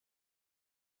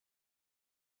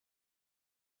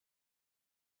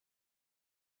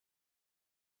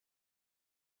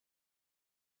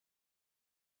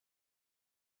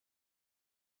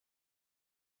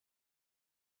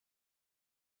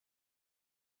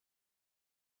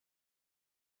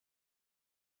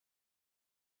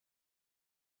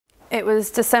It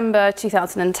was December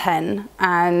 2010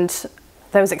 and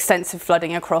there was extensive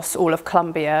flooding across all of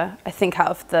Colombia. I think out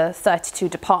of the 32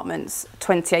 departments,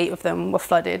 28 of them were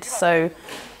flooded, so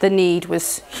the need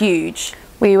was huge.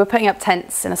 We were putting up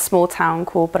tents in a small town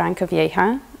called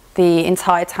Vieja. The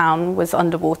entire town was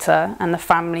underwater and the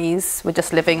families were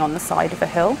just living on the side of a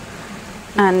hill.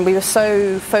 And we were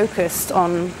so focused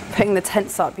on putting the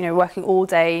tents up, working all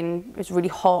day, and it was really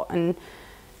hot, and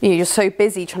you're so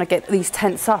busy trying to get these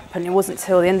tents up, and it wasn't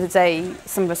till the end of the day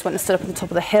some of us went and stood up on the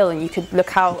top of the hill and you could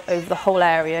look out over the whole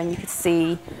area and you could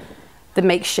see the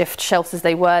makeshift shelters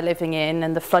they were living in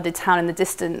and the flooded town in the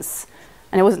distance.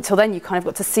 And it wasn't till then you kind of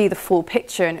got to see the full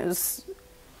picture, and it was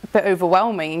a bit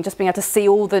overwhelming just being able to see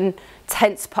all the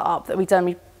tents put up that we'd done.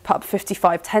 We put up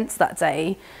 55 tents that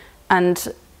day,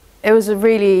 and it was a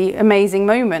really amazing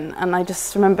moment. And I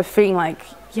just remember feeling like,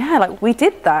 yeah, like we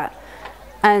did that.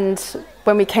 And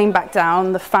when we came back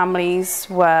down, the families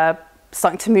were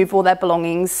starting to move all their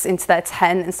belongings into their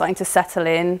tent and starting to settle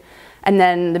in. And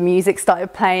then the music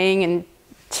started playing and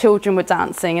children were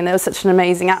dancing, and there was such an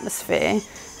amazing atmosphere.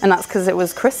 And that's because it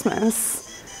was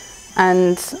Christmas.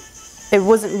 And it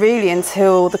wasn't really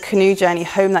until the canoe journey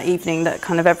home that evening that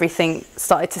kind of everything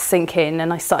started to sink in,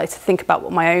 and I started to think about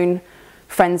what my own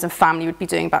friends and family would be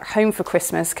doing back home for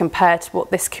Christmas compared to what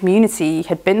this community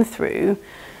had been through.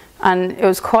 And it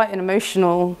was quite an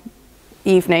emotional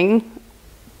evening,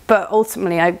 but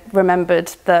ultimately I remembered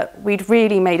that we'd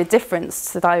really made a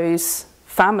difference to those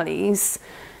families.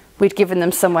 We'd given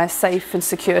them somewhere safe and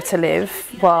secure to live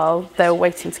while they were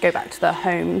waiting to go back to their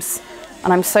homes.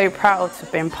 And I'm so proud to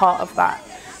have been part of that.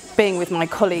 Being with my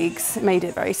colleagues made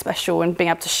it very special, and being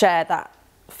able to share that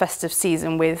festive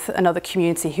season with another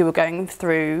community who were going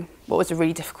through what was a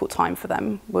really difficult time for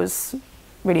them was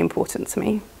really important to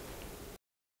me.